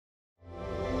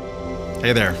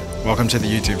Hey there, welcome to the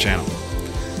YouTube channel.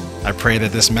 I pray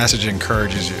that this message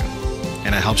encourages you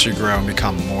and it helps you grow and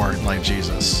become more like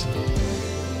Jesus.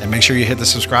 And make sure you hit the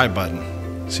subscribe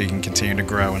button so you can continue to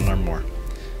grow and learn more.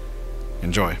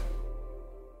 Enjoy.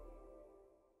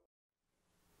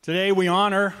 Today we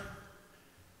honor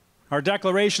our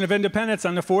Declaration of Independence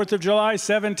on the 4th of July,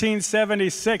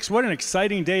 1776. What an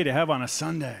exciting day to have on a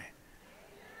Sunday.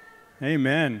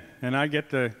 Amen. And I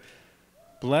get the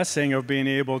blessing of being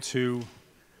able to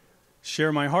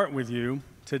share my heart with you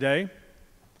today.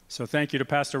 So thank you to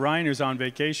Pastor Ryan, who's on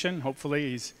vacation.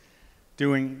 Hopefully he's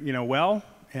doing, well,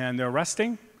 and they're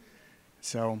resting.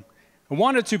 So I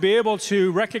wanted to be able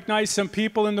to recognize some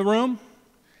people in the room.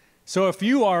 So if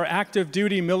you are active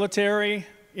duty military,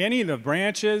 any of the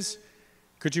branches,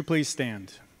 could you please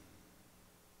stand?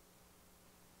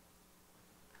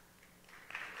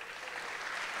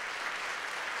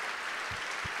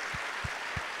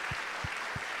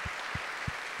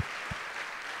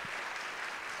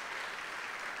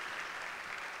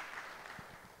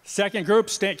 Second group,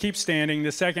 keep standing.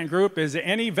 The second group is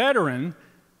any veteran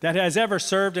that has ever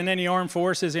served in any armed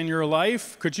forces in your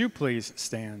life. Could you please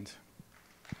stand?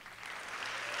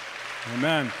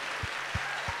 Amen.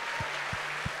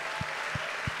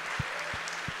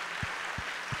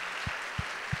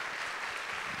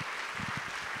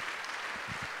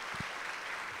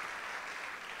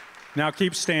 Now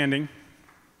keep standing.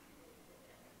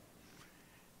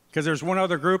 Because there's one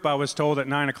other group I was told at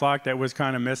 9 o'clock that was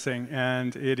kind of missing,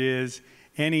 and it is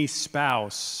any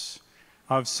spouse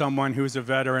of someone who's a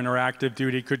veteran or active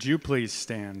duty. Could you please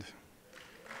stand?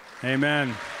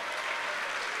 Amen.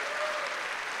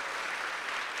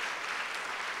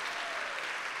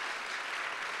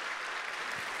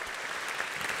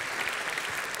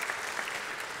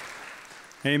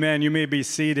 Amen. You may be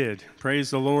seated.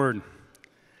 Praise the Lord.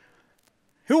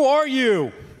 Who are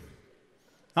you?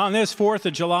 On this 4th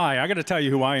of July, I got to tell you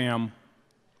who I am.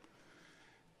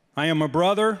 I am a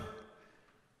brother,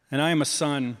 and I am a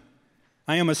son.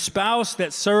 I am a spouse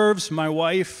that serves my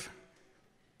wife.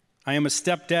 I am a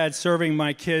stepdad serving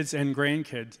my kids and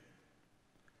grandkids.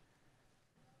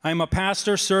 I am a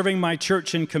pastor serving my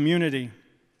church and community.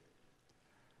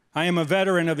 I am a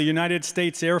veteran of the United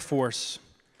States Air Force,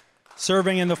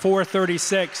 serving in the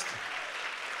 436th.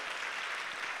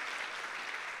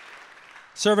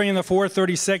 Serving in the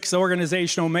 436th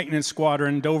Organizational Maintenance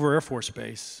Squadron, Dover Air Force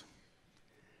Base.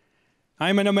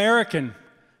 I'm an American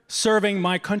serving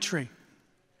my country.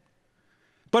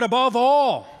 But above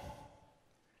all,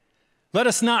 let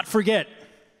us not forget,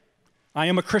 I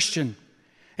am a Christian,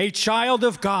 a child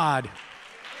of God,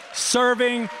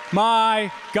 serving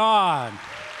my God.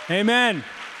 Amen.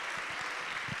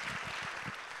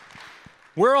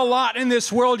 We're a lot in this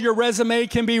world. Your resume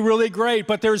can be really great,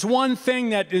 but there's one thing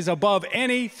that is above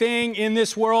anything in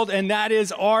this world, and that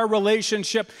is our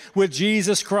relationship with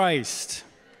Jesus Christ.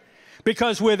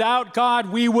 Because without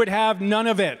God, we would have none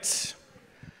of it.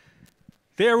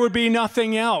 There would be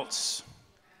nothing else.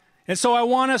 And so I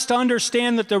want us to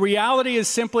understand that the reality is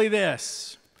simply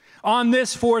this. On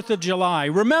this 4th of July,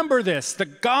 remember this,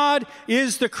 that God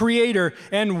is the creator,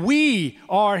 and we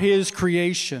are his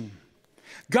creation.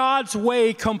 God's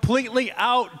way completely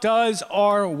outdoes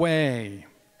our way.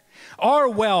 Our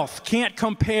wealth can't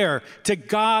compare to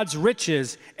God's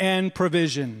riches and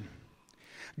provision.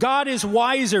 God is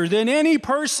wiser than any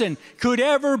person could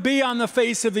ever be on the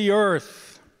face of the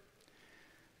earth.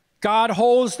 God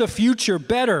holds the future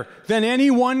better than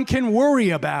anyone can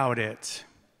worry about it.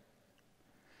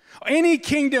 Any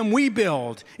kingdom we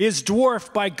build is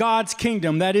dwarfed by God's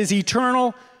kingdom that is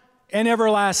eternal and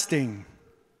everlasting.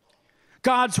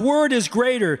 God's word is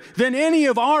greater than any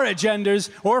of our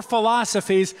agendas or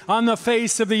philosophies on the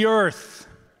face of the earth.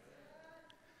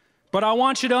 But I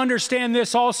want you to understand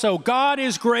this also. God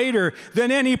is greater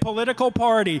than any political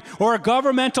party or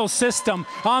governmental system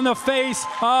on the face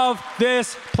of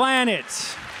this planet.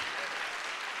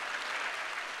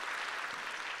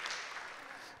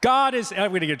 I'm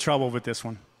going to get in trouble with this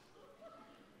one.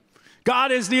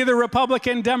 God is neither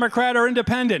Republican, Democrat, or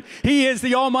independent. He is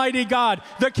the Almighty God,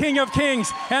 the King of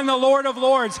Kings and the Lord of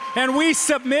Lords, and we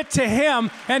submit to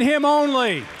him and him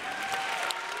only.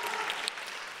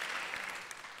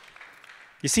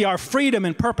 You see, our freedom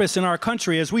and purpose in our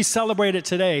country as we celebrate it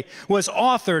today was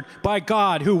authored by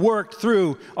God who worked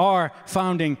through our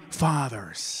founding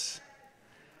fathers.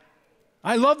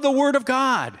 I love the Word of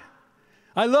God.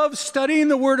 I love studying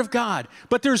the Word of God.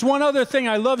 But there's one other thing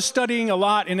I love studying a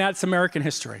lot, and that's American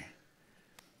history.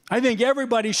 I think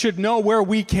everybody should know where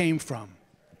we came from.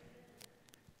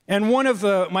 And one of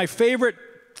my favorite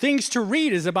things to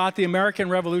read is about the American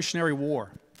Revolutionary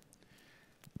War.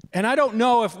 And I don't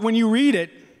know if when you read it,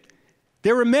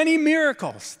 there were many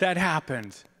miracles that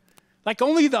happened. Like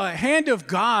only the hand of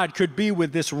God could be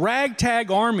with this ragtag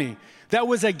army that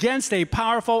was against a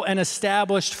powerful and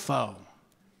established foe.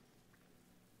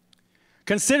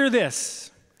 Consider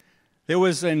this. It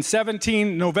was in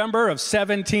November of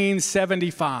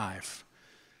 1775.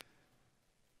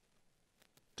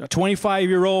 A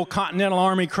 25-year-old Continental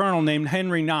Army colonel named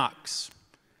Henry Knox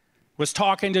was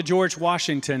talking to George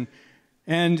Washington,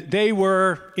 and they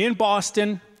were in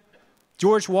Boston.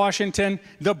 George Washington,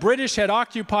 the British had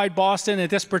occupied Boston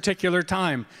at this particular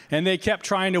time, and they kept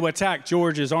trying to attack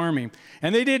George's army.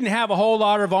 And they didn't have a whole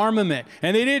lot of armament,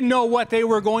 and they didn't know what they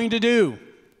were going to do.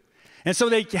 And so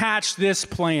they hatched this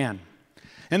plan.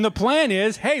 And the plan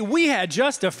is, hey, we had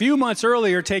just a few months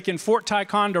earlier taken Fort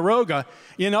Ticonderoga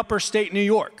in upper state New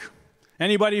York.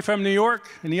 Anybody from New York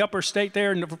in the upper state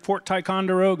there in Fort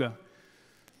Ticonderoga?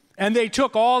 And they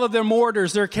took all of their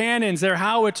mortars, their cannons, their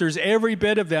howitzers, every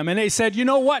bit of them. And they said, you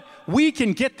know what? We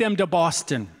can get them to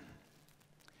Boston.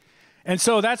 And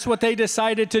so that's what they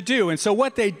decided to do. And so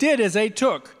what they did is they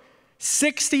took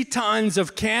 60 tons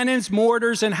of cannons,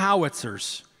 mortars, and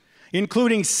howitzers,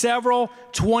 including several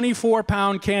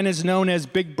 24-pound cannons known as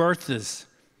Big Berthas,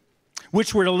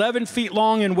 which were 11 feet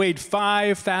long and weighed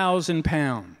 5,000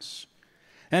 pounds.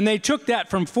 And they took that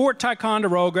from Fort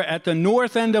Ticonderoga at the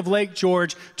north end of Lake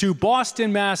George to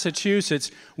Boston, Massachusetts,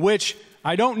 which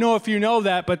I don't know if you know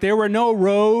that, but there were no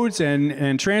roads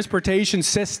and transportation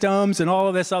systems and all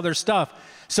of this other stuff.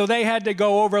 So they had to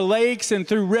go over lakes and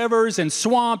through rivers and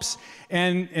swamps.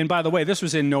 And by the way, this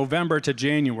was in November to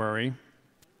January.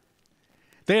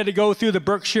 They had to go through the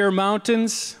Berkshire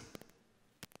Mountains.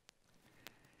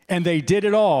 And they did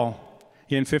it all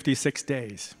in 56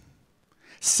 days.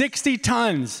 60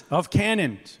 tons of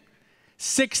cannons,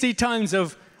 60 tons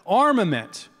of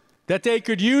armament that they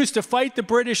could use to fight the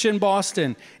British in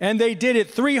Boston. And they did it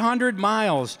 300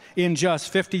 miles in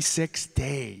just 56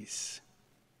 days.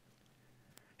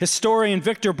 Historian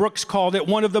Victor Brooks called it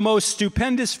one of the most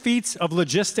stupendous feats of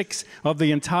logistics of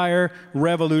the entire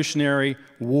Revolutionary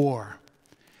War.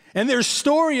 And there's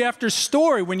story after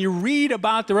story when you read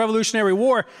about the Revolutionary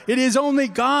War. It is only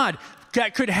God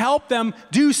that could help them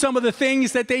do some of the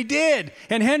things that they did.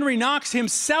 And Henry Knox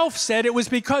himself said it was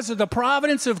because of the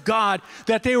providence of God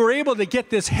that they were able to get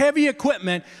this heavy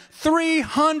equipment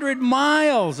 300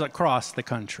 miles across the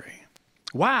country.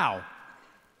 Wow.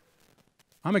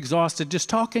 I'm exhausted just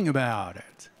talking about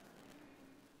it.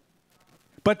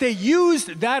 But they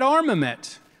used that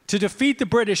armament to defeat the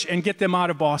British and get them out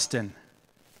of Boston.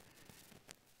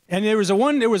 And there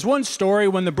was one story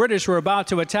when the British were about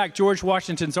to attack George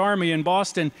Washington's army in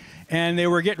Boston, and they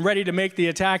were getting ready to make the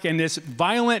attack, and this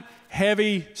violent,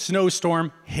 heavy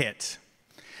snowstorm hit.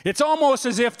 It's almost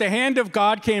as if the hand of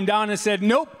God came down and said,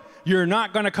 nope, you're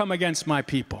not going to come against my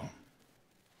people.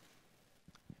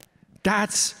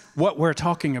 That's what we're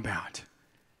talking about.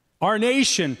 Our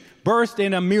nation birthed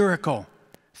in a miracle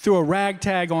through a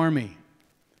ragtag army.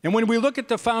 And when we look at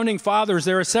the founding fathers,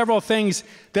 there are several things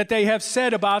that they have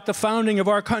said about the founding of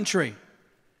our country.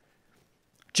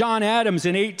 John Adams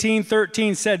in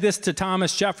 1813 said this to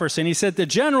Thomas Jefferson. He said, the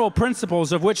general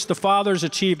principles of which the fathers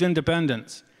achieved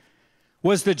independence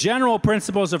was the general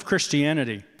principles of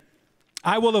Christianity.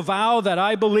 I will avow that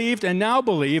I believed and now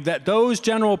believe that those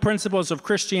general principles of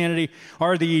Christianity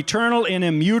are the eternal and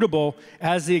immutable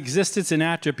as the existence and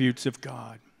attributes of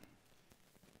God.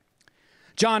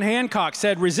 John Hancock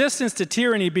said, resistance to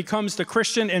tyranny becomes the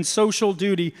Christian and social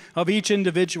duty of each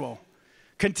individual.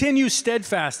 Continue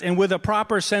steadfast and with a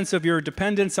proper sense of your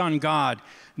dependence on God.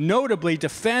 Notably,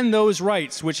 defend those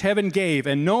rights which heaven gave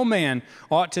and no man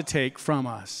ought to take from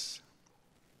us.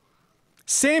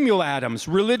 Samuel Adams,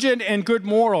 religion and good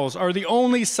morals are the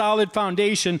only solid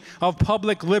foundation of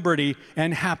public liberty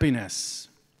and happiness.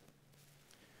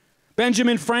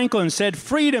 Benjamin Franklin said,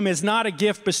 freedom is not a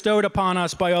gift bestowed upon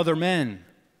us by other men,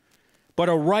 but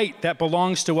a right that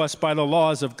belongs to us by the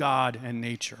laws of God and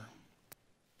nature.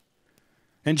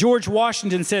 And George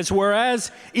Washington says,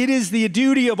 whereas it is the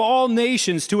duty of all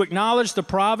nations to acknowledge the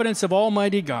providence of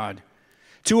Almighty God,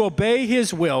 to obey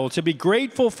his will, to be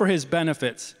grateful for his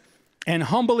benefits, and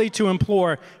humbly to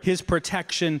implore his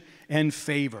protection and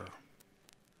favor.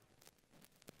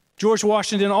 George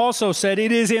Washington also said,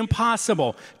 it is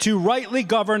impossible to rightly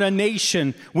govern a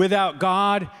nation without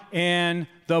God and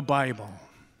the Bible.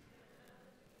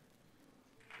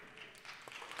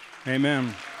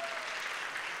 Amen.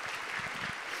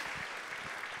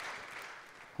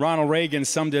 Ronald Reagan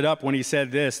summed it up when he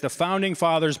said this, the founding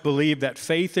fathers believed that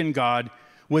faith in God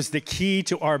was the key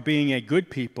to our being a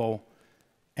good people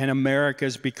and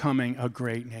America's becoming a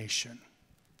great nation.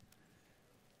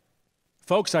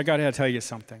 Folks, I got to tell you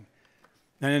something.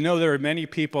 And I know there are many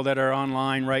people that are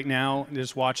online right now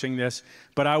just watching this,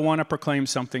 but I want to proclaim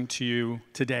something to you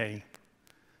today.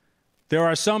 There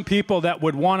are some people that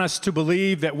would want us to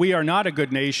believe that we are not a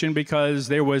good nation because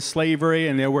there was slavery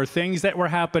and there were things that were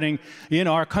happening in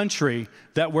our country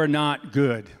that were not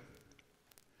good.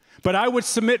 But I would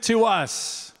submit to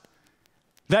us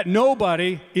that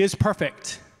nobody is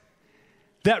perfect.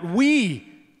 That we,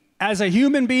 as a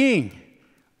human being,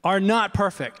 are not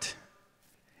perfect.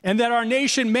 And that our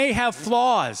nation may have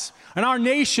flaws, and our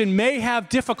nation may have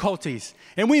difficulties,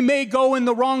 and we may go in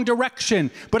the wrong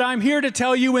direction. But I'm here to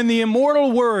tell you in the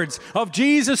immortal words of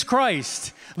Jesus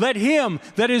Christ, let him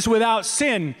that is without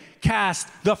sin cast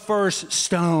the first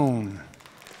stone.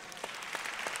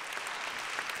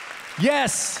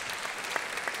 Yes,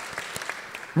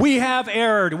 we have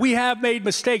erred, we have made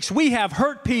mistakes, we have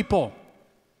hurt people.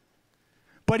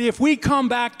 But if we come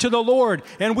back to the Lord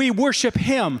and we worship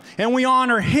him and we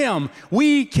honor him,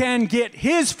 we can get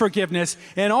his forgiveness,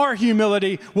 and our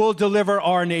humility will deliver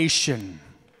our nation.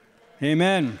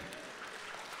 Amen.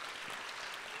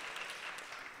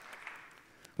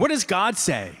 What does God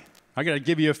say? I got to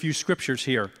give you a few scriptures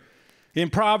here. In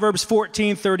Proverbs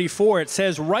 14:34, it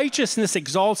says, righteousness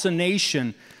exalts a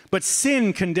nation, but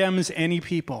sin condemns any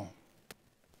people.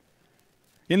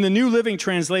 In the New Living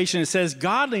Translation, it says,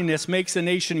 godliness makes a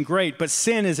nation great, but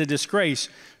sin is a disgrace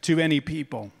to any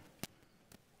people.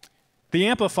 The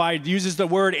Amplified uses the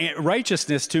word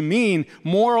righteousness to mean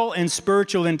moral and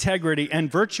spiritual integrity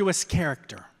and virtuous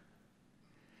character.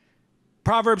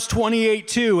 Proverbs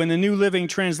 28:2 in the New Living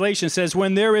Translation says,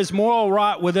 when there is moral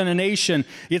rot within a nation,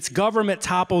 its government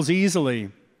topples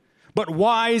easily. But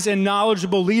wise and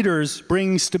knowledgeable leaders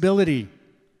bring stability.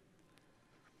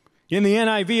 In the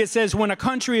NIV, it says, when a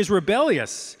country is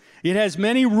rebellious, it has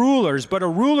many rulers, but a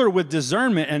ruler with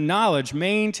discernment and knowledge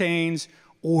maintains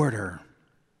order.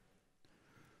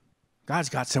 God's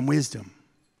got some wisdom.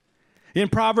 In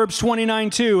Proverbs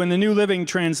 29:2 in the New Living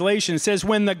Translation, it says,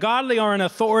 when the godly are in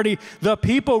authority, the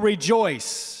people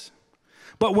rejoice.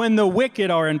 But when the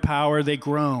wicked are in power, they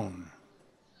groan.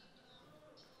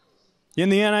 In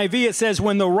the NIV, it says,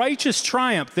 when the righteous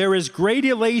triumph, there is great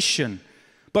elation.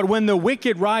 But when the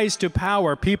wicked rise to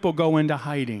power, people go into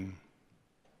hiding.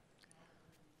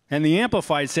 And the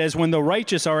Amplified says, when the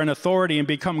righteous are in authority and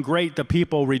become great, the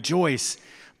people rejoice.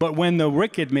 But when the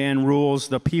wicked man rules,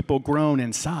 the people groan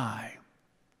and sigh.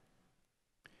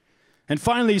 And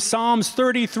finally, Psalms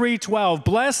 33:12,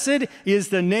 blessed is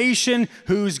the nation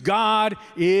whose God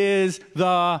is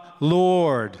the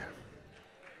Lord.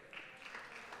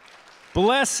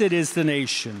 Blessed is the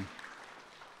nation.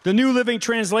 The New Living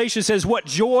Translation says, what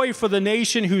joy for the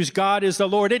nation whose God is the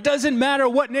Lord. It doesn't matter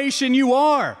what nation you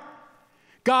are.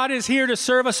 God is here to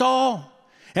serve us all.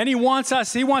 And he wants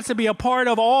to be a part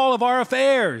of all of our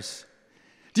affairs.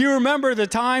 Do you remember the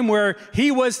time where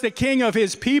he was the king of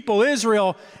his people,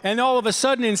 Israel, and all of a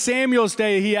sudden in Samuel's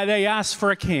day, they asked for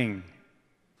a king?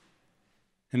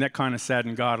 And that kind of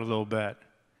saddened God a little bit.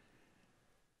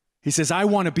 He says, I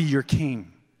want to be your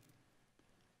king.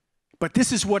 But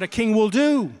this is what a king will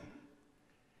do.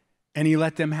 And he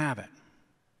let them have it.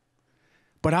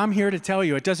 But I'm here to tell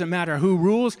you, it doesn't matter who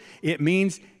rules. It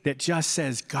means that just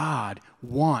says God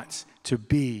wants to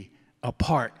be a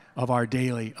part of our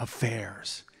daily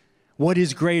affairs. What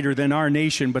is greater than our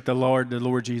nation but the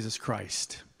Lord Jesus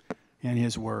Christ and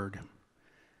his word?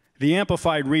 The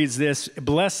Amplified reads this,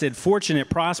 blessed, fortunate,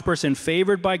 prosperous, and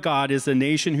favored by God is the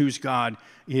nation whose God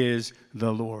is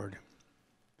the Lord.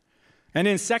 And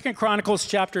in 2 Chronicles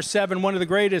chapter 7, one of the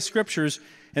greatest scriptures,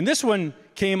 and this one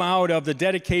came out of the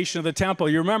dedication of the temple.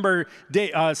 You remember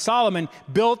Solomon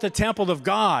built the temple of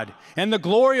God, and the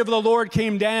glory of the Lord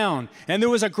came down, and there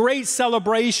was a great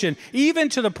celebration, even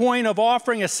to the point of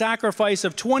offering a sacrifice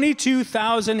of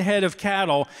 22,000 head of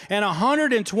cattle and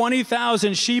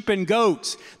 120,000 sheep and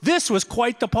goats. This was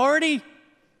quite the party.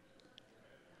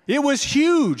 It was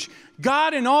huge.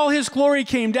 God in all his glory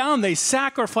came down. They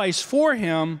sacrificed for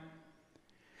him.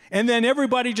 And then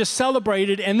everybody just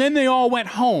celebrated, and then they all went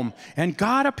home. And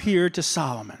God appeared to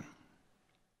Solomon.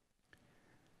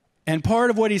 And part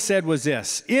of what he said was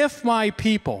this, if my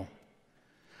people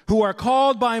who are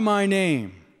called by my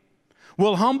name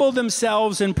will humble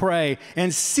themselves and pray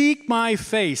and seek my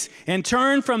face and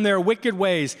turn from their wicked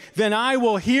ways, then I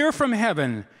will hear from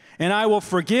heaven and I will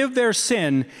forgive their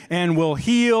sin and will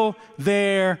heal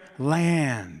their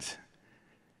land.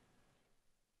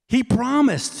 He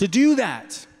promised to do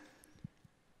that.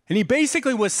 And he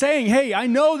basically was saying, hey, I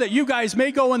know that you guys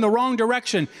may go in the wrong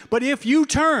direction, but if you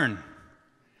turn,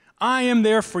 I am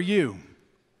there for you.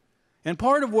 And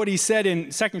part of what he said in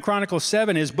 2 Chronicles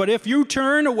 7 is, but if you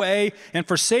turn away and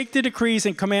forsake the decrees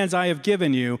and commands I have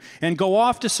given you, and go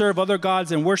off to serve other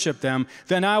gods and worship them,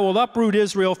 then I will uproot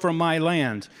Israel from my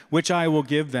land, which I will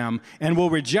give them, and will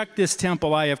reject this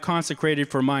temple I have consecrated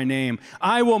for my name.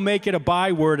 I will make it a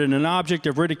byword and an object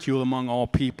of ridicule among all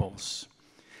peoples.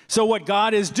 So what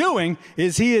God is doing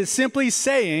is he is simply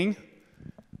saying,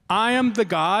 I am the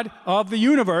God of the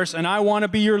universe, and I want to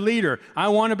be your leader. I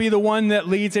want to be the one that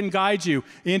leads and guides you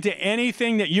into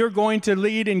anything that you're going to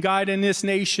lead and guide in this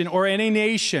nation or any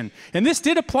nation. And this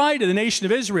did apply to the nation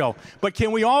of Israel. But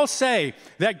can we all say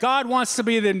that God wants to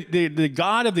be the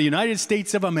God of the United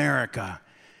States of America?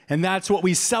 And that's what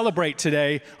we celebrate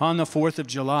today on the 4th of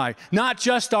July. Not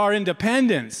just our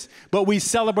independence, but we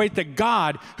celebrate the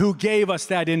God who gave us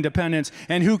that independence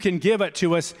and who can give it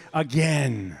to us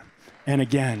again and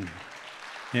again.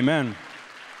 Amen.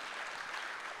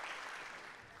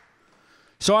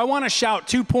 So I want to shout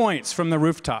 2 points from the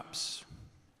rooftops.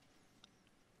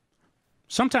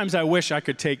 Sometimes I wish I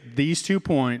could take these 2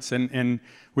 points and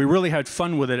we really had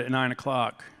fun with it at 9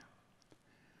 o'clock.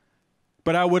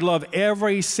 But I would love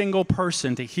every single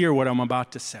person to hear what I'm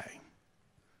about to say.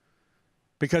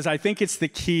 Because I think it's the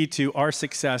key to our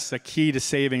success, the key to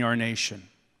saving our nation.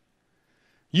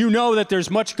 You know that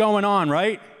there's much going on,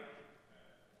 right?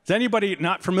 Is anybody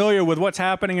not familiar with what's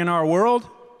happening in our world?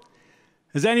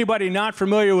 Is anybody not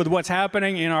familiar with what's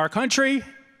happening in our country?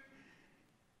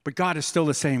 But God is still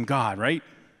the same God, right?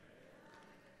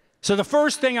 So the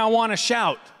first thing I want to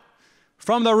shout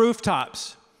from the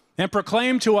rooftops and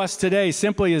proclaim to us today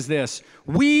simply is this: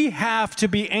 we have to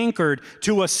be anchored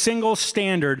to a single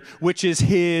standard, which is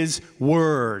His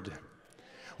Word.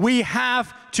 We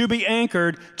have to be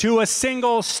anchored to a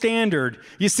single standard.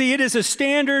 You see, it is a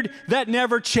standard that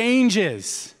never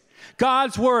changes.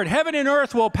 God's Word, heaven and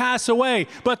earth will pass away,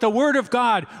 but the Word of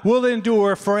God will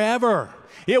endure forever.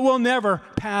 It will never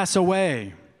pass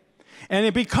away.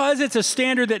 And because it's a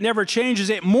standard that never changes,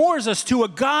 it moors us to a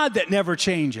God that never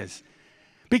changes.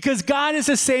 Because God is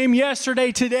the same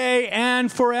yesterday, today,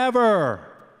 and forever.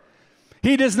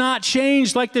 He does not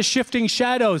change like the shifting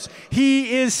shadows.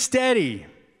 He is steady.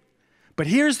 But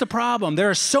here's the problem. There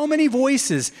are so many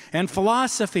voices and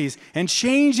philosophies and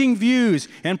changing views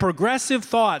and progressive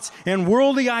thoughts and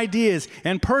worldly ideas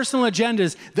and personal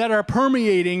agendas that are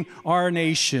permeating our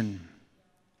nation.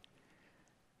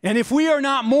 And if we are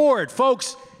not moored,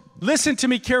 folks, listen to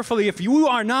me carefully. If you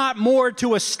are not moored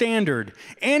to a standard,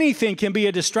 anything can be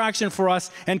a distraction for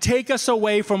us and take us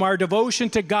away from our devotion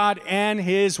to God and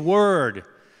His Word.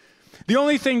 The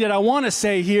only thing that I want to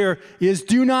say here is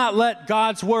do not let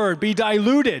God's Word be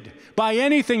diluted by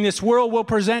anything this world will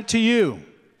present to you.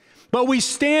 But we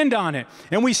stand on it,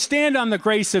 and we stand on the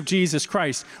grace of Jesus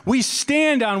Christ. We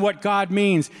stand on what God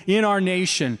means in our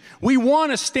nation. We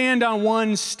want to stand on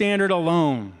one standard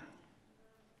alone.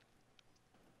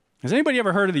 Has anybody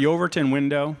ever heard of the Overton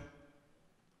window?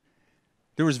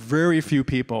 There was very few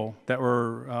people that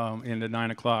were in the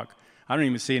 9 o'clock. I don't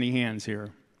even see any hands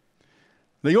here.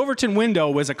 The Overton window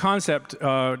was a concept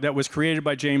that was created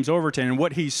by James Overton, and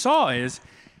what he saw is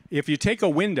if you take a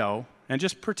window and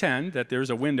just pretend that there's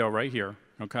a window right here,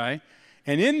 okay?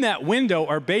 And in that window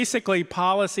are basically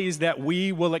policies that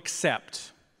we will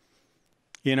accept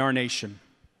in our nation.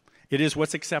 It is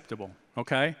what's acceptable,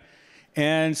 okay?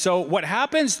 And so what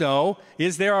happens, though,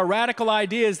 is there are radical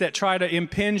ideas that try to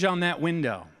impinge on that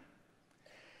window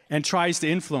and tries to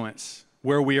influence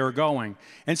where we are going.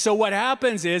 And so what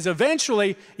happens is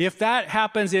eventually, if that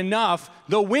happens enough,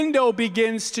 the window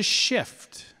begins to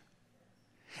shift.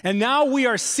 And now we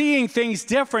are seeing things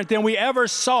different than we ever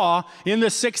saw in the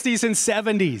 60s and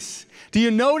 70s. Do you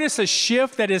notice a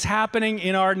shift that is happening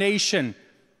in our nation?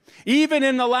 Even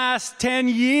in the last 10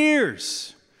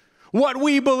 years. What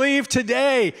we believe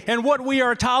today and what we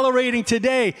are tolerating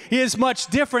today is much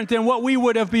different than what we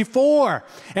would have before.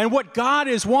 And what God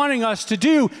is wanting us to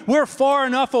do, we're far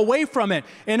enough away from it.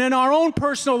 And in our own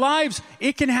personal lives,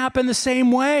 it can happen the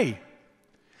same way.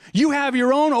 You have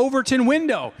your own Overton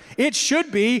window. It should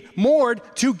be moored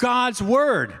to God's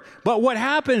Word. But what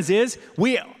happens is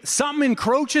something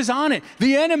encroaches on it.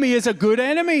 The enemy is a good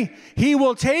enemy. He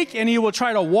will take and he will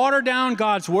try to water down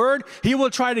God's Word. He will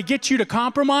try to get you to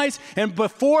compromise. And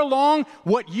before long,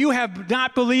 what you have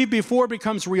not believed before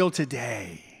becomes real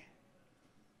today.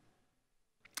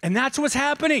 And that's what's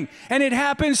happening. And it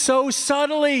happens so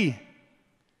subtly.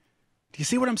 Do you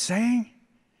see what I'm saying?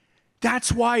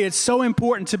 That's why it's so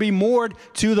important to be moored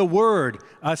to the Word,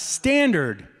 a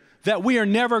standard that we are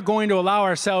never going to allow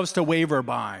ourselves to waver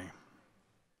by.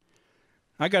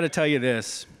 I got to tell you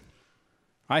this.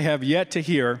 I have yet to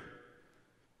hear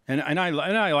And I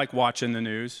like watching the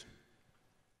news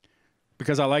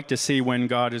because I like to see when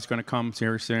God is going to come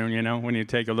here soon, when you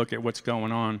take a look at what's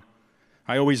going on.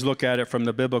 I always look at it from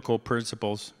the biblical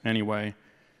principles anyway.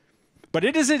 But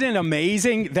isn't it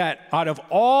amazing that out of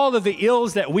all of the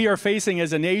ills that we are facing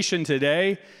as a nation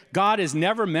today, God is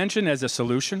never mentioned as a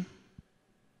solution?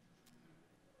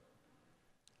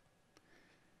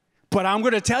 But I'm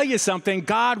going to tell you something.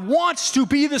 God wants to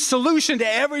be the solution to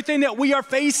everything that we are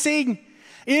facing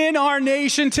in our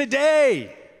nation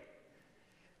today.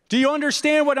 Do you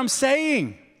understand what I'm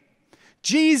saying?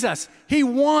 Jesus, he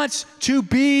wants to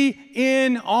be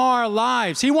in our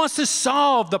lives. He wants to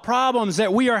solve the problems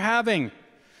that we are having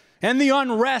and the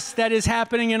unrest that is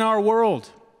happening in our world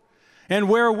and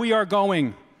where we are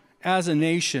going as a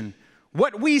nation.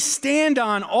 What we stand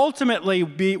on ultimately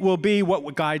will be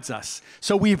what guides us.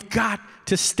 So we've got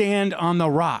to stand on the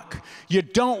rock. You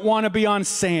don't want to be on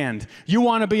sand. You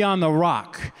want to be on the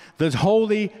rock, the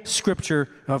holy scripture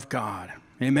of God.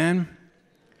 Amen?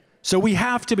 So we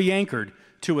have to be anchored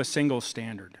to a single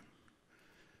standard.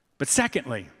 But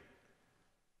secondly,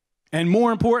 and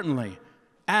more importantly,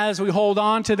 as we hold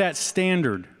on to that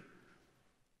standard,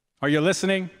 are you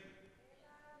listening?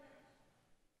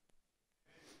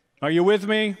 Are you with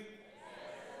me?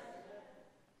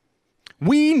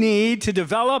 We need to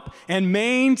develop and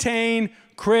maintain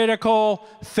critical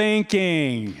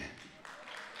thinking.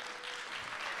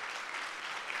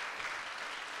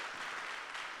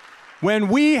 When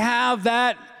we have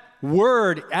that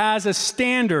word as a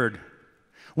standard,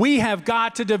 we have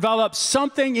got to develop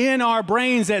something in our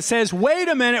brains that says, wait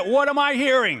a minute, what am I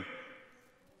hearing?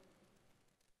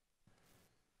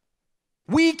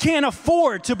 We can't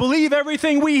afford to believe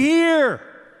everything we hear.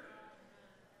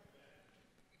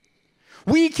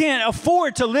 We can't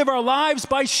afford to live our lives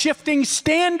by shifting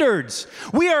standards.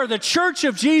 We are the church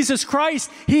of Jesus Christ.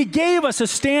 He gave us a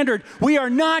standard. We are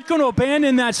not going to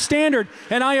abandon that standard,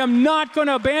 and I am not going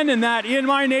to abandon that in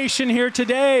my nation here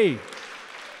today.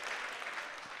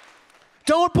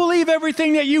 Don't believe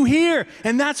everything that you hear,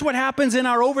 and that's what happens in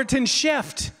our Overton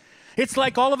shift. It's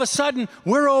like all of a sudden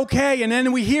we're okay, and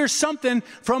then we hear something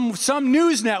from some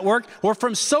news network or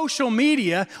from social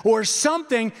media or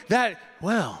something that,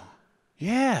 well,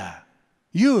 yeah,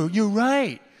 you're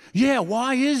right. Yeah,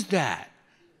 why is that?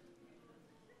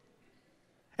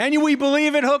 And we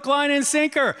believe it hook, line, and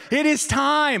sinker. It is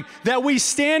time that we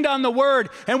stand on the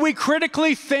word and we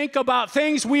critically think about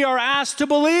things we are asked to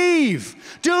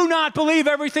believe. Do not believe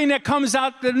everything that comes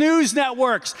out the news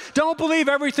networks. Don't believe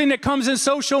everything that comes in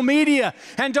social media.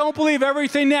 And don't believe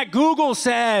everything that Google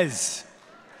says.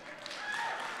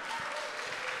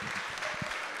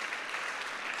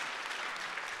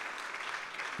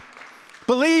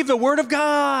 Believe the word of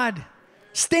God.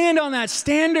 Stand on that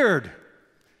standard.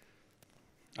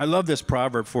 I love this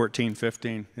Proverb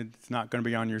 14:15. It's not going to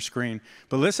be on your screen,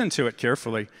 but listen to it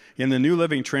carefully. In the New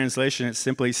Living Translation, it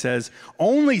simply says,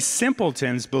 only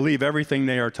simpletons believe everything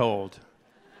they are told.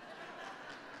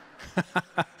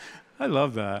 I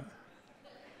love that.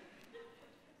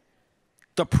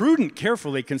 The prudent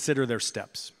carefully consider their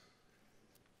steps.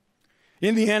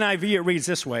 In the NIV, it reads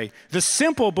this way, the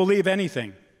simple believe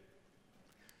anything.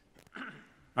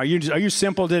 Are you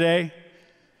simple today?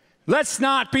 Let's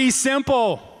not be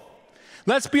simple.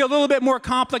 Let's be a little bit more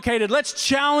complicated. Let's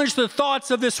challenge the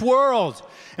thoughts of this world.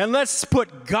 And let's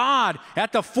put God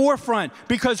at the forefront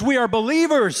because we are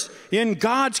believers in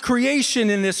God's creation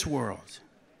in this world.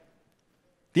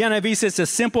 The NIV says the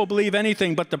simple believe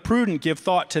anything, but the prudent give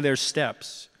thought to their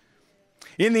steps.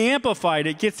 In the Amplified,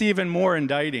 it gets even more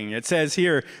indicting. It says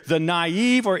here, the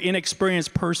naive or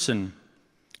inexperienced person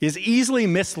is easily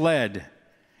misled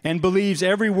and believes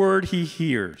every word he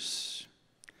hears.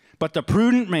 But the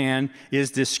prudent man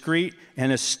is discreet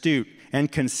and astute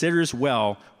and considers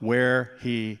well where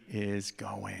he is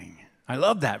going. I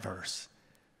love that verse.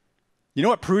 You know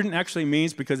what prudent actually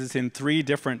means? Because it's in 3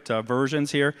 different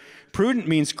versions here. Prudent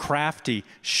means crafty,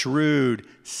 shrewd,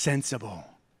 sensible.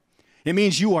 It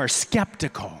means you are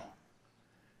skeptical.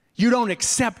 You don't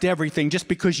accept everything just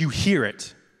because you hear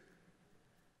it.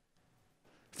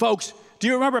 Folks, do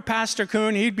you remember Pastor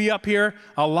Kuhn? He'd be up here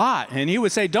a lot, and he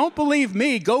would say, don't believe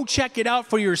me, go check it out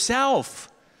for yourself.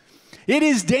 It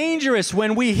is dangerous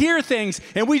when we hear things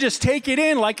and we just take it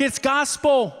in like it's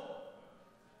gospel.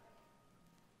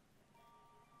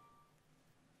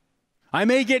 I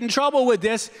may get in trouble with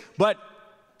this, but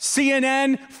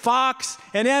CNN, Fox,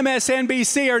 and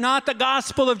MSNBC are not the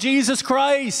gospel of Jesus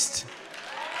Christ.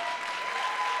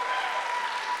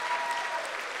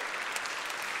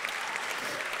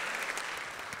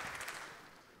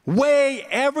 Weigh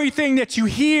everything that you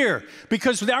hear,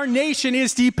 because our nation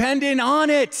is dependent on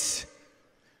it.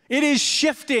 It is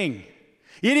shifting.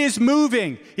 It is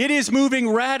moving. It is moving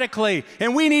radically.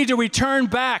 And we need to return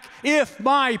back. If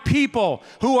my people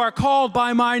who are called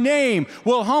by my name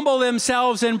will humble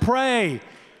themselves and pray,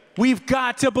 we've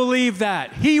got to believe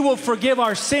that. He will forgive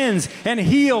our sins and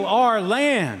heal our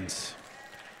lands.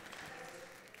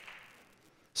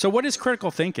 So what is critical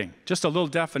thinking? Just a little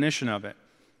definition of it.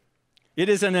 It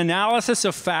is an analysis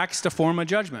of facts to form a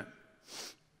judgment.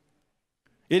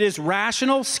 It is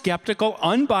rational, skeptical,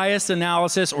 unbiased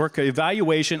analysis or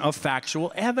evaluation of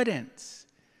factual evidence.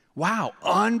 Wow,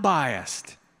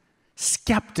 unbiased,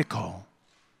 skeptical.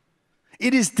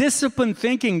 It is disciplined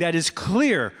thinking that is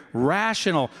clear,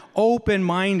 rational,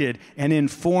 open-minded, and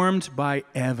informed by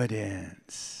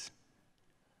evidence.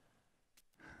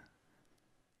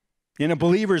 In a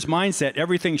believer's mindset,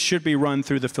 everything should be run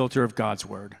through the filter of God's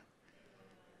Word.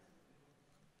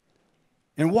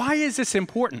 And why is this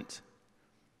important?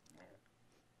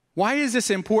 Why is this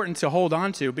important to hold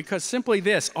on to? Because simply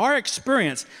this, our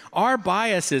experience, our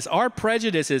biases, our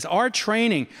prejudices, our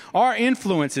training, our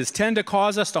influences tend to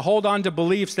cause us to hold on to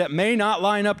beliefs that may not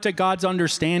line up to God's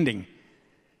understanding.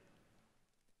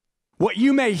 What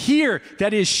you may hear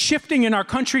that is shifting in our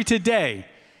country today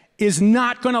is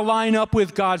not going to line up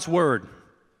with God's Word.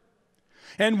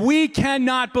 And we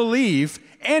cannot believe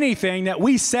anything that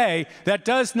we say that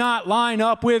does not line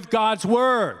up with God's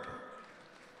Word.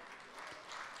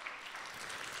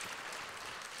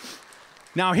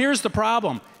 Now, here's the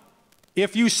problem.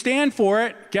 If you stand for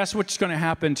it, guess what's going to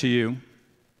happen to you?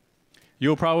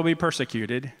 You'll probably be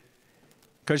persecuted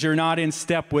because you're not in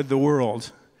step with the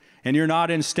world, and you're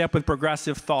not in step with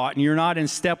progressive thought, and you're not in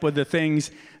step with the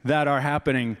things that are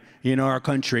happening in our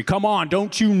country. Come on,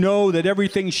 don't you know that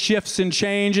everything shifts and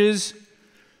changes?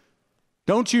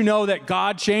 Don't you know that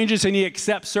God changes and He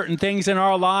accepts certain things in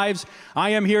our lives?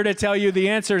 I am here to tell you the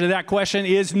answer to that question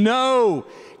is no.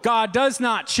 God does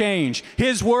not change.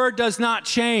 His Word does not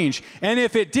change. And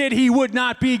if it did, He would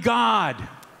not be God.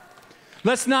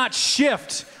 Let's not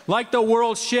shift like the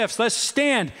world shifts. Let's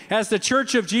stand as the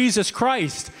Church of Jesus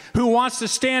Christ, who wants to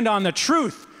stand on the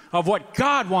truth of what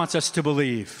God wants us to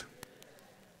believe.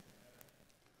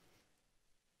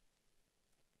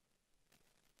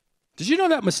 Did you know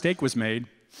that mistake was made?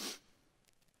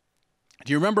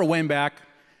 Do you remember way back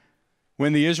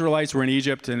when the Israelites were in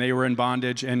Egypt and they were in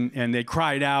bondage and they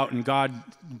cried out and God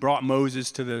brought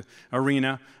Moses to the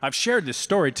arena? I've shared this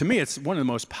story. To me, it's one of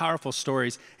the most powerful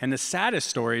stories and the saddest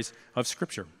stories of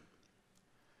Scripture.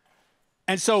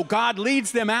 And so God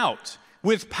leads them out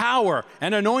with power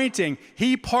and anointing.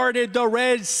 He parted the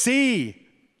Red Sea.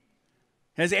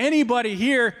 Does anybody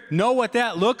here know what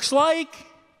that looks like?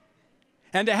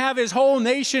 And to have his whole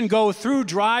nation go through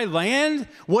dry land,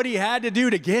 what he had to do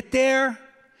to get there.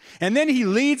 And then he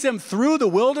leads them through the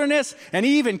wilderness, and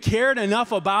he even cared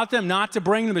enough about them not to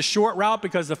bring them a short route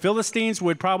because the Philistines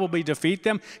would probably defeat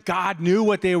them. God knew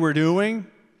what they were doing,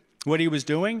 what he was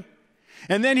doing.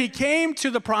 And then he came to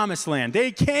the promised land.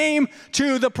 They came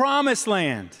to the promised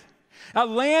land, a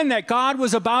land that God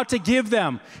was about to give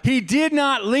them. He did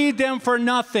not lead them for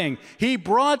nothing. He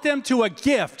brought them to a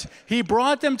gift. He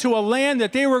brought them to a land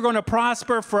that they were going to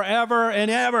prosper forever and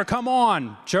ever. Come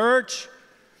on, church.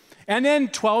 And then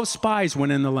 12 spies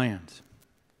went in the land.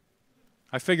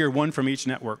 I figured one from each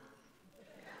network.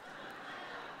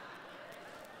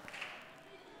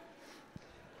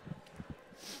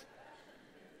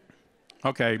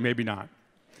 Okay, maybe not.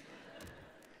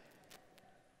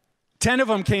 10 of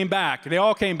them came back. They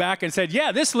all came back and said,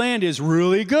 yeah, this land is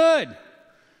really good.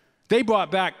 They brought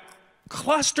back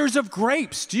clusters of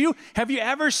grapes. Have you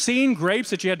ever seen grapes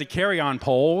that you had to carry on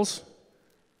poles?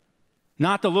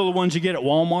 Not the little ones you get at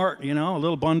Walmart, a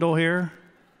little bundle here.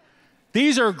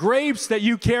 These are grapes that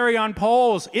you carry on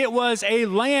poles. It was a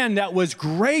land that was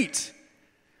great.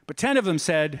 But 10 of them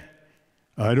said,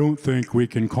 I don't think we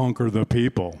can conquer the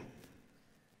people.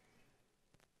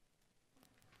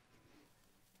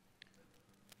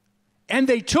 And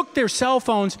they took their cell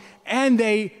phones and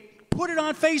they put it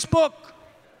on Facebook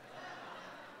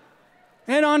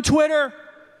and on Twitter.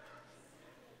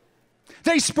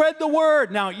 They spread the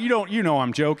word. Now, you know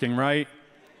I'm joking, right?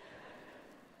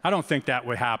 I don't think that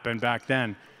would happen back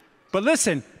then. But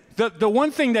listen, the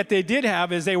one thing that they did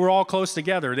have is they were all close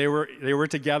together. They were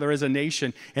together as a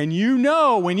nation. And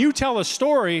when you tell a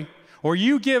story or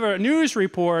you give a news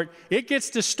report, it gets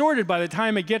distorted by the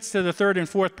time it gets to the third and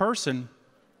fourth person.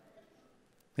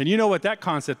 And you know what that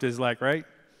concept is like, right?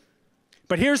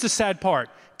 But here's the sad part.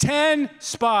 10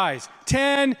 spies,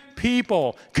 10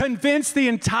 people convinced the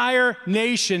entire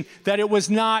nation that it was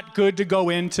not good to go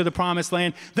into the promised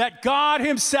land, that God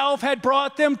himself had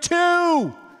brought them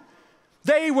to.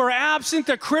 They were absent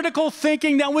the critical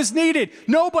thinking that was needed.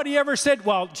 Nobody ever said,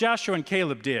 well, Joshua and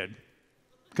Caleb did,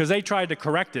 because they tried to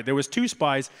correct it. There was 2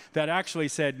 spies that actually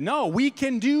said, no, we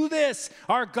can do this.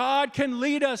 Our God can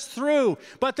lead us through.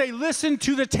 But they listened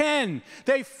to the 10.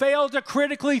 They failed to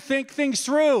critically think things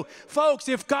through. Folks,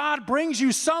 if God brings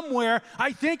you somewhere,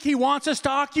 I think he wants us to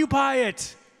occupy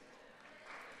it.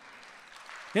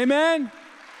 Amen?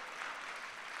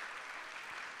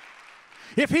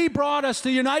 If he brought us to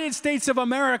the United States of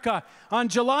America on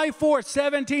July 4th,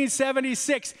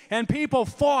 1776, and people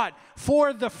fought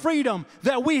for the freedom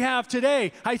that we have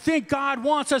today, I think God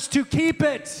wants us to keep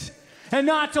it and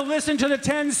not to listen to the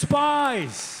 10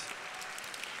 spies.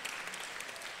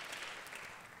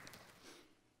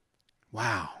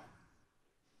 Wow.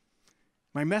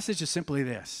 My message is simply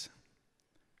this,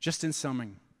 just in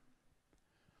summing.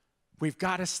 We've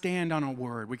got to stand on a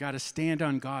word. We've got to stand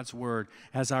on God's word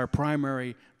as our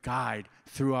primary guide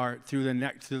through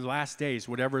the last days,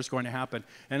 whatever is going to happen.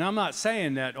 And I'm not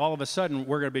saying that all of a sudden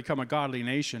we're going to become a godly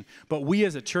nation, but we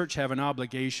as a church have an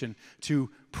obligation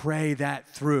to pray that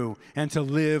through and to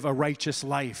live a righteous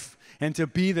life and to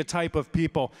be the type of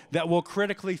people that will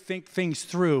critically think things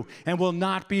through and will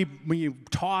not be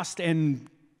tossed and,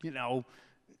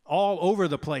 all over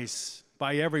the place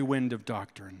by every wind of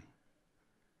doctrine.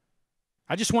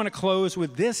 I just want to close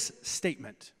with this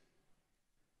statement.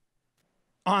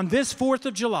 On this 4th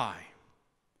of July,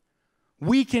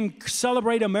 we can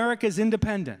celebrate America's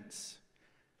independence,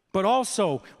 but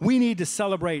also we need to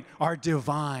celebrate our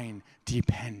divine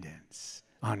dependence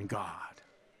on God.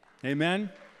 Amen?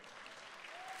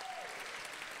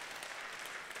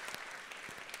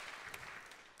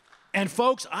 And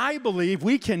folks, I believe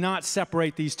we cannot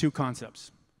separate these 2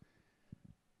 concepts.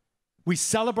 We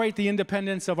celebrate the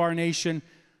independence of our nation,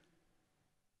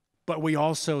 but we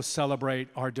also celebrate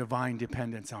our divine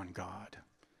dependence on God.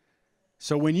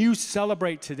 So when you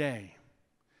celebrate today,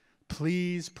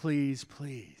 please, please,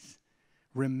 please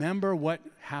remember what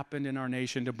happened in our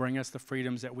nation to bring us the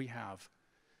freedoms that we have.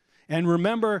 And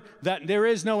remember that there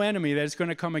is no enemy that is going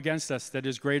to come against us that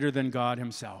is greater than God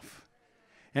himself.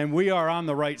 And we are on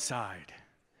the right side.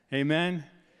 Amen?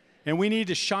 And we need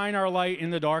to shine our light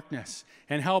in the darkness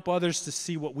and help others to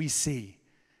see what we see,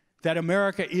 that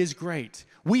America is great.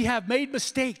 We have made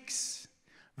mistakes,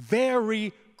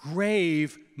 very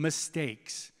grave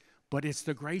mistakes, but it's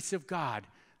the grace of God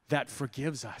that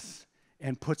forgives us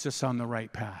and puts us on the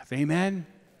right path. Amen?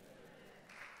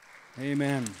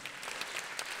 Amen.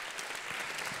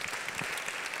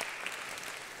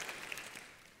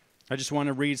 I just want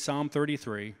to read Psalm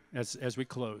 33 as we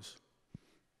close.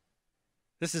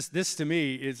 This to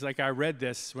me is like I read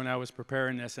this when I was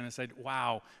preparing this, and I said,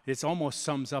 wow, it almost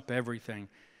sums up everything.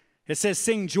 It says,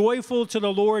 sing joyful to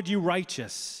the Lord, you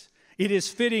righteous. It is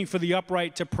fitting for the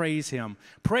upright to praise him.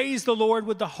 Praise the Lord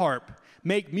with the harp.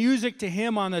 Make music to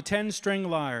him on the 10-string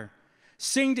lyre.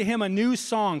 Sing to him a new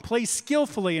song. Play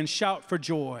skillfully and shout for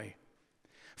joy.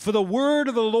 For the word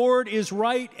of the Lord is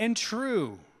right and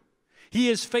true. He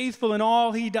is faithful in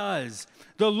all he does.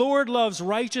 The Lord loves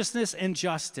righteousness and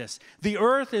justice. The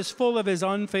earth is full of his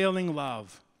unfailing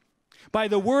love. By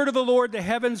the word of the Lord the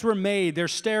heavens were made, their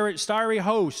starry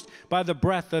host by the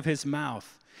breath of his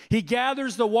mouth. He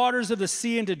gathers the waters of the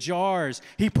sea into jars.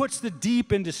 He puts the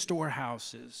deep into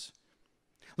storehouses.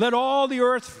 Let all the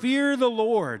earth fear the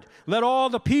Lord. Let all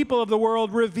the people of the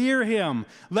world revere him.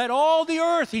 Let all the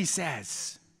earth, he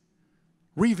says,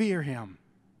 revere him.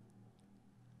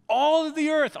 All of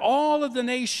the earth, all of the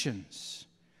nations.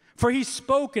 For he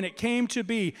spoke and it came to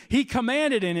be. He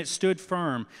commanded and it stood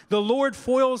firm. The Lord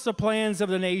foils the plans of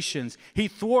the nations. He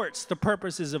thwarts the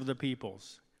purposes of the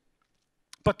peoples.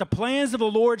 But the plans of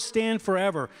the Lord stand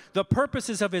forever, the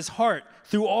purposes of his heart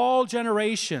through all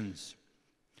generations.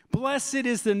 Blessed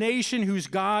is the nation whose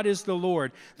God is the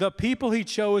Lord, the people he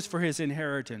chose for his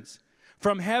inheritance.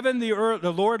 From heaven the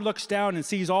Lord looks down and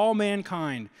sees all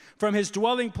mankind. From his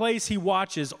dwelling place he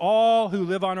watches all who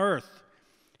live on earth.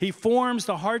 He forms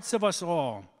the hearts of us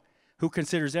all, who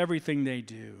considers everything they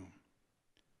do.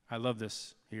 I love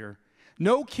this here.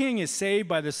 No king is saved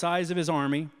by the size of his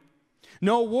army.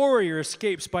 No warrior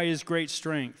escapes by his great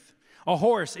strength. A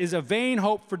horse is a vain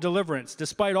hope for deliverance.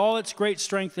 Despite all its great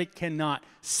strength, it cannot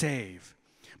save.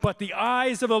 But the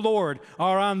eyes of the Lord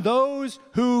are on those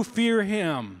who fear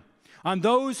him, on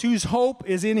those whose hope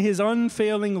is in his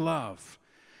unfailing love,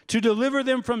 to deliver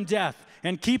them from death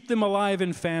and keep them alive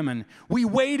in famine. We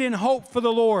wait in hope for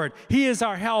the Lord. He is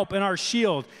our help and our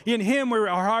shield. In him our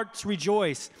hearts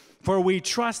rejoice, for we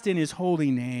trust in his holy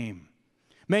name.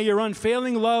 May your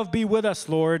unfailing love be with us,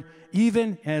 Lord,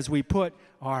 even as we put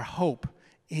our hope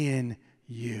in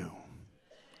you.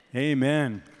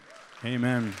 Amen.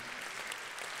 Amen.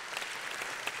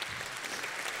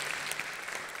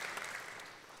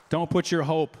 Don't put your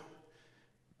hope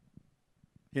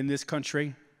in this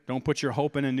country. Don't put your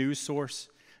hope in a news source.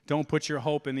 Don't put your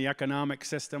hope in the economic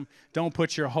system. Don't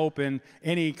put your hope in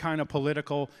any kind of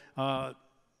political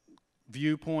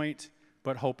viewpoint,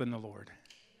 but hope in the Lord.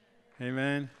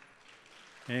 Amen.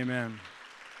 Amen.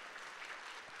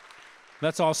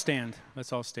 Let's all stand.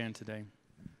 Let's all stand today.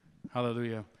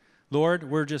 Hallelujah. Lord,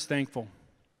 we're just thankful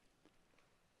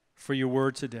for your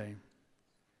word today.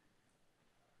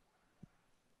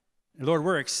 Lord,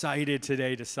 we're excited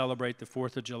today to celebrate the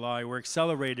 4th of July. We're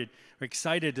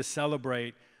excited to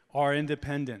celebrate our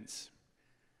independence.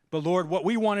 But Lord, what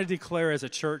we want to declare as a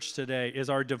church today is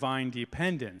our divine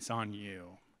dependence on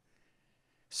you.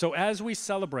 So as we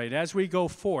celebrate, as we go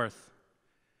forth,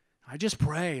 I just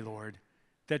pray, Lord,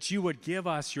 that you would give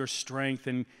us your strength.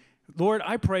 And Lord,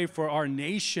 I pray for our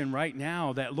nation right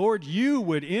now that, Lord, you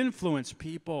would influence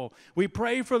people. We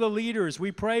pray for the leaders.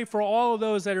 We pray for all of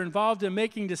those that are involved in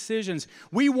making decisions.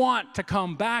 We want to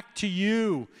come back to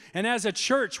you. And as a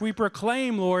church, we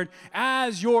proclaim, Lord,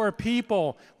 as your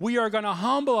people, we are going to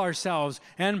humble ourselves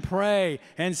and pray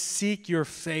and seek your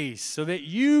face so that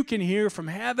you can hear from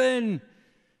heaven,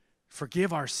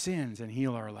 forgive our sins, and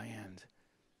heal our land.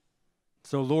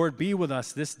 So, Lord, be with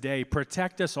us this day.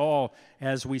 Protect us all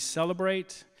as we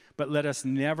celebrate, but let us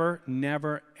never,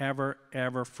 never, ever,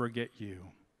 ever forget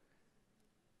you.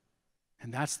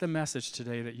 And that's the message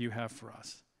today that you have for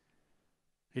us.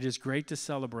 It is great to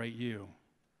celebrate you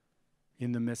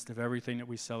in the midst of everything that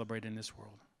we celebrate in this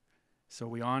world. So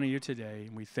we honor you today,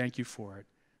 and we thank you for it.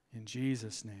 In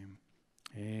Jesus' name,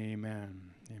 amen.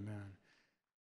 Amen.